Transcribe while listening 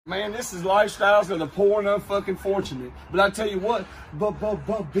Man, this is lifestyles of the poor and unfucking fortunate. But I tell you what, but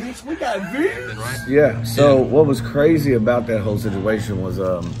bitch, we got views. Yeah. So what was crazy about that whole situation was,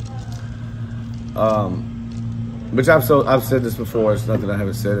 which I've said this before. It's nothing I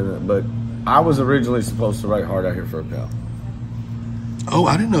haven't said in it, but I was originally supposed to write Hard Out Here for a Pimp. Oh,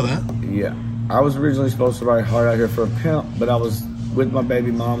 I didn't know that. Yeah, I was originally supposed to write Hard Out Here for a Pimp, but I was with my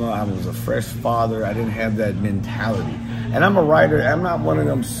baby mama. I was a fresh father. I didn't have that mentality. And I'm a writer. I'm not one of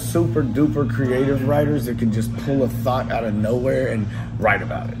them super duper creative writers that can just pull a thought out of nowhere and write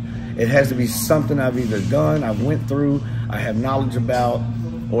about it. It has to be something I've either done, I've went through, I have knowledge about,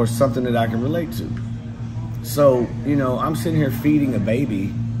 or something that I can relate to. So, you know, I'm sitting here feeding a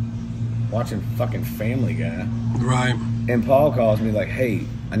baby, watching fucking Family Guy. Right. And Paul calls me like, hey,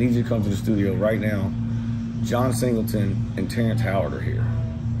 I need you to come to the studio right now. John Singleton and Terrence Howard are here.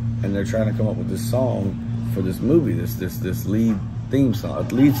 And they're trying to come up with this song for this movie, this lead theme song,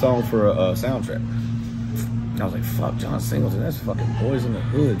 lead song for a soundtrack. I was like, fuck, John Singleton, that's fucking Boys in the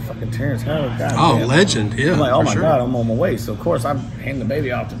Hood, fucking Terrence Howard. God, oh, man. legend, yeah. I'm like, oh my God, I'm on my way. So of course I'm handing the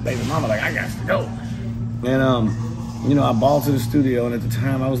baby off to baby mama, like, I got to go. And you know, I balled to the studio, and at the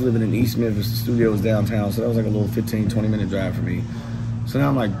time I was living in East Memphis. The studio was downtown, so that was like a little 15-20 minute drive for me. So now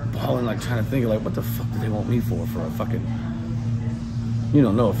I'm like balling, like trying to think of like, what the fuck do they want me for a fucking, you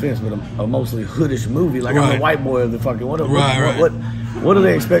know, no offense, but a mostly hoodish movie. Like, right. I'm the white boy of the fucking, what do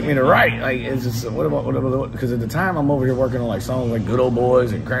they expect me to write? Like, it's just, what, because at the time I'm over here working on like songs like Good Old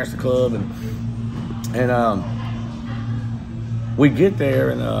Boys and Crash the Club, and we get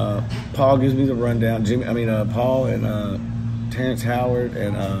there, and Paul gives me the rundown. Paul and Terrence Howard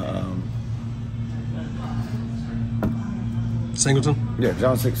and Singleton? Yeah,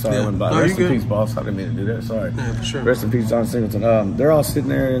 John Singleton. Sorry, I went by. No, Rest in peace, boss. I didn't mean to do that. Sorry. Yeah, for sure. Rest in peace, John Singleton. They're all sitting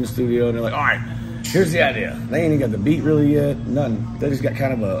there in the studio, and they're like, all right, here's the idea. They ain't even got the beat really yet. Nothing. They just got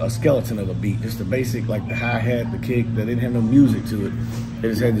kind of a skeleton of a beat. Just the basic, like the hi-hat, the kick. They didn't have no music to it. They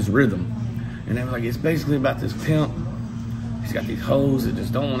just had this rhythm. And they were like, it's basically about this pimp. He's got these hoes that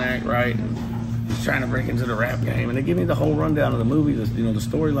just don't act right, and he's trying to break into the rap game. And they give me the whole rundown of the movie, the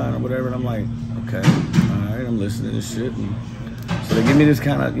storyline or whatever, and I'm like, okay, all right, I'm listening to this shit. And so they give me this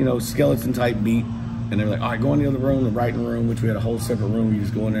kind of, skeleton type beat, and they're like, all right, go in the other room, the writing room, which we had a whole separate room. You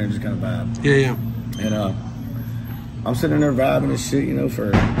just go in there and just kind of vibe. Yeah. And I'm sitting there vibing this shit,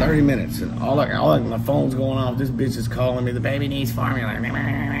 for 30 minutes, and all my phone's going off. This bitch is calling me. The baby needs formula. You know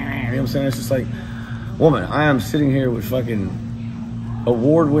what I'm saying? It's just like, woman, I am sitting here with fucking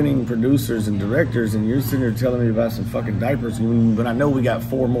award-winning producers and directors, and you're sitting here telling me about some fucking diapers, but I know we got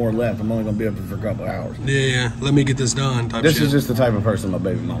 4 more left. I'm only gonna be up for a couple of hours. Yeah. Let me get this done. This is just the type of person my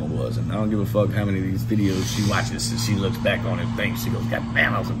baby mama was, and I don't give a fuck how many of these videos she watches and she looks back on and thinks, she goes, God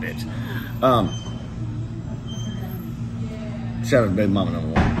damn, I was a bitch. Shout out to baby mama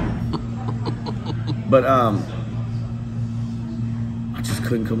 #1. But I just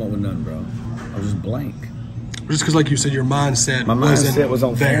couldn't come up with nothing, bro. I was just blank. Just because, like you said, your mindset. My mindset was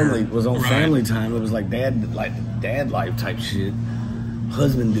on there. family. Was on family time. It was like dad life type shit,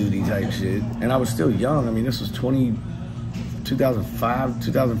 husband duty type shit. And I was still young. I mean, this was 2005,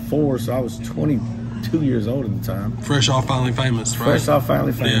 2004. So I was 22 years old at the time. Fresh off Finally Famous, right? Fresh off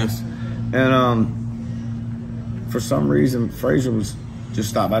Finally Famous. Yeah. And for some reason, Frazier was just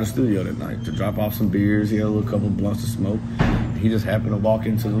stopped by the studio that night to drop off some beers. He had a little couple of blunts to smoke. He just happened to walk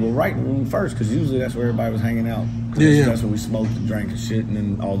into the little writing room first, because usually that's where everybody was hanging out. That's where we smoked and drank and shit, and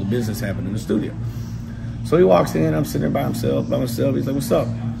then all the business happened in the studio. So he walks in, I'm sitting there by myself. He's like, what's up?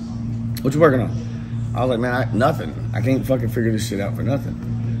 What you working on? I was like, man, nothing. I can't fucking figure this shit out for nothing.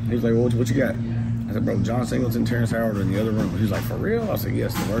 He was like, well, what you got? I said, bro, John Singleton, Terrence Howard are in the other room. He was like, for real? I said,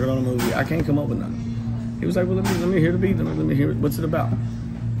 yes, they're working on a movie. I can't come up with nothing. He was like, well, let me hear the beat. Let me hear what's it about.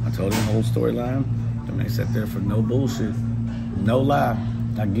 I told him the whole storyline. The man sat there for no bullshit. No lie.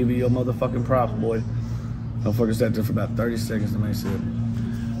 I give you your motherfucking props, boy. Motherfucker sat there for about 30 seconds. The man said,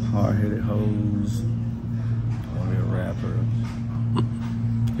 hard-headed hoes. I want to be a rapper.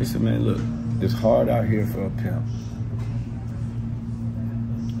 He said, man, look, it's hard out here for a pimp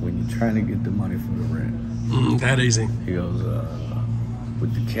when you're trying to get the money for the rent. That easy. He goes,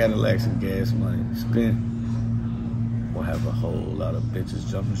 with the Cadillacs and gas money spent, we'll have a whole lot of bitches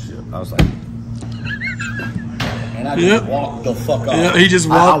jumping ship. I was like, and I just walked the fuck off. Yeah, he just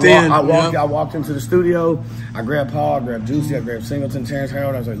walked in. I walked into the studio. I grabbed Paul, I grabbed Juicy, I grabbed Singleton, Terrence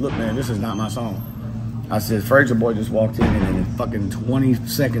Howard. I was like, look, man, this is not my song. I said, Frazier Boy just walked in, and in fucking 20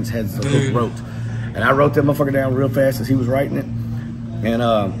 seconds had the hook wrote. And I wrote that motherfucker down real fast as he was writing it. And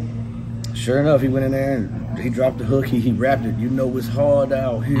sure enough, he went in there and he dropped the hook. He rapped it. You know it's hard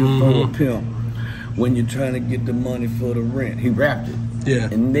out here for a pimp when you're trying to get the money for the rent. He rapped it. Yeah.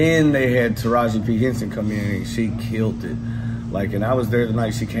 And then they had Taraji P. Henson come in and she killed it. Like, and I was there the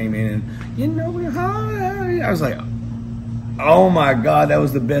night she came in and, you know, I was like, oh my God, that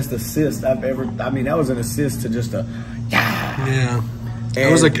was the best assist I've ever, I mean, that was an assist to just a, yeah. Yeah.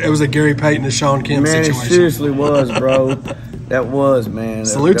 It was a Gary Payton and Sean Kemp situation. Man, it seriously was, bro. That was, man.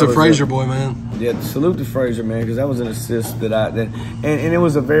 Salute to was Frazier boy, man. Yeah, salute to Frazier, man, because that was an assist that and it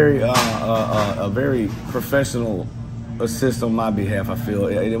was a very professional assist on my behalf. I feel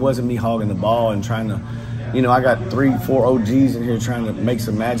it wasn't me hogging the ball and trying to, you know, I got 3-4 OGs in here trying to make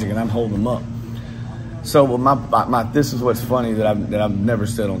some magic, and I'm holding them up. So my this is what's funny that I've never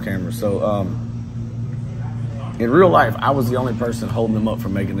said on camera. So in real life, I was the only person holding them up for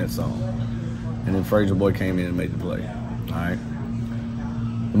making that song, and then Frazier boy came in and made the play. All right.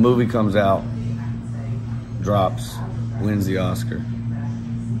 The movie comes out, drops, wins the Oscar.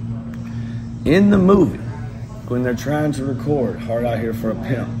 In the movie, when they're trying to record Hard Out Here for a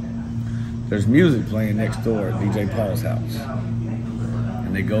Pimp, there's music playing next door at DJ Paul's house.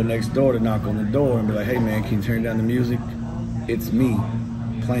 And they go next door to knock on the door and be like, hey man, can you turn down the music? It's me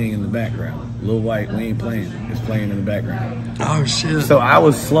playing in the background. Lil Wyte, we ain't playing. It's playing in the background. Oh shit. So I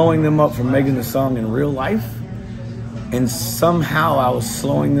was slowing them up from making the song in real life, and somehow I was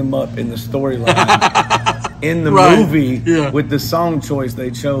slowing them up in the storyline in the movie with the song choice they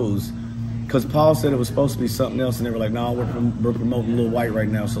chose. Because Paul said it was supposed to be something else, and they were like, no, we're promoting Lil Wyte right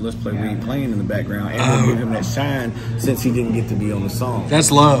now, so let's play We Ain't Playing in the background, and we'll give him that shine since he didn't get to be on the song.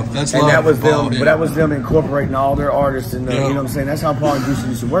 That's love. That's love. And that was Paul, them, but that was them incorporating all their artists, and you know what I'm saying? That's how Paul and Juicy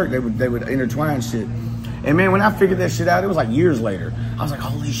used to work. They would intertwine shit. And man, when I figured that shit out, it was like years later. I was like,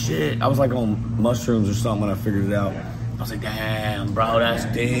 holy shit. I was like on mushrooms or something when I figured it out. I was like, damn, bro, that's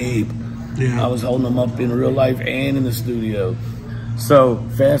deep. Yeah. I was holding them up in real life and in the studio. So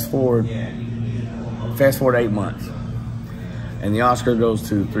fast forward 8 months, and the Oscar goes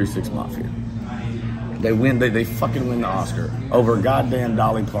to 3 6 Mafia. They win. They fucking win the Oscar over goddamn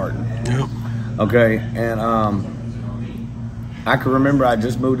Dolly Parton. Yep. Okay, and I can remember I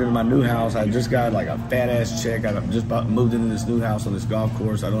just moved into my new house. I just got like a fat ass check. I just moved into this new house on this golf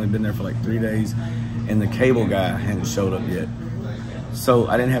course. I'd only been there for like 3 days, and the cable guy hadn't showed up yet. So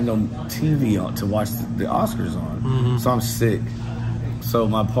I didn't have no TV on to watch the Oscars on. So I'm sick. So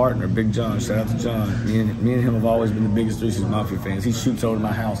my partner, Big John, shout out to John. Me and him have always been the biggest 3 6 Mafia fans. He shoots over to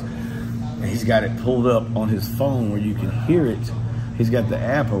my house, and he's got it pulled up on his phone where you can hear it. He's got the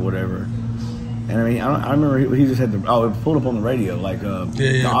app or whatever. And I mean, I remember he just had it pulled up on the radio, like the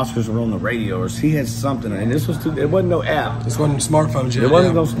Oscars were on the radio, or he had something. And this was it wasn't no app. This wasn't smartphones yet. It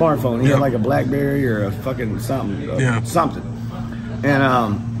wasn't no smartphone. He had like a BlackBerry or a fucking something. Something.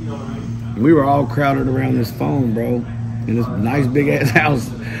 And we were all crowded around this phone, bro. In this nice big ass house,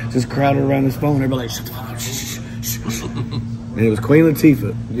 just crowded around this phone. Everybody like, shut the fuck up, shh, shh, shh. And it was Queen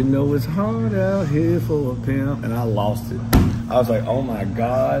Latifah. You know it's hard out here for a pimp. And I lost it. I was like, oh my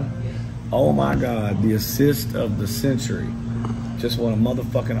God, the assist of the century. Just won a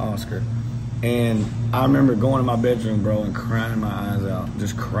motherfucking Oscar. And I remember going to my bedroom, bro, and crying my eyes out,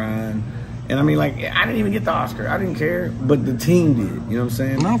 just crying. And I mean, like, I didn't even get the Oscar. I didn't care, but the team did. You know what I'm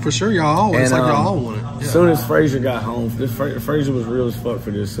saying? No, for sure, y'all always. It's like y'all all want it. Yeah. As soon as Frazier got home, Frazier was real as fuck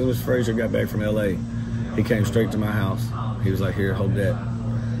for this. As soon as Frazier got back from LA, he came straight to my house. He was like, here, hold that.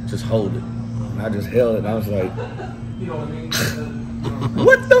 Just hold it. And I just held it, and I was like,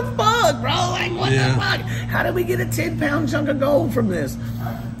 what the fuck, bro? Like, what the fuck? How did we get a 10-pound chunk of gold from this?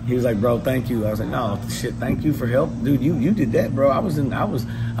 He was like, bro, thank you. I was like, no, shit, thank you for help. Dude, you did that, bro. I was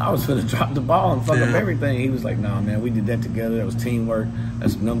finna drop the ball and fuck up everything. He was like, nah, man, we did that together. That was teamwork.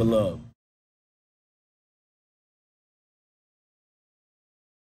 That's number love.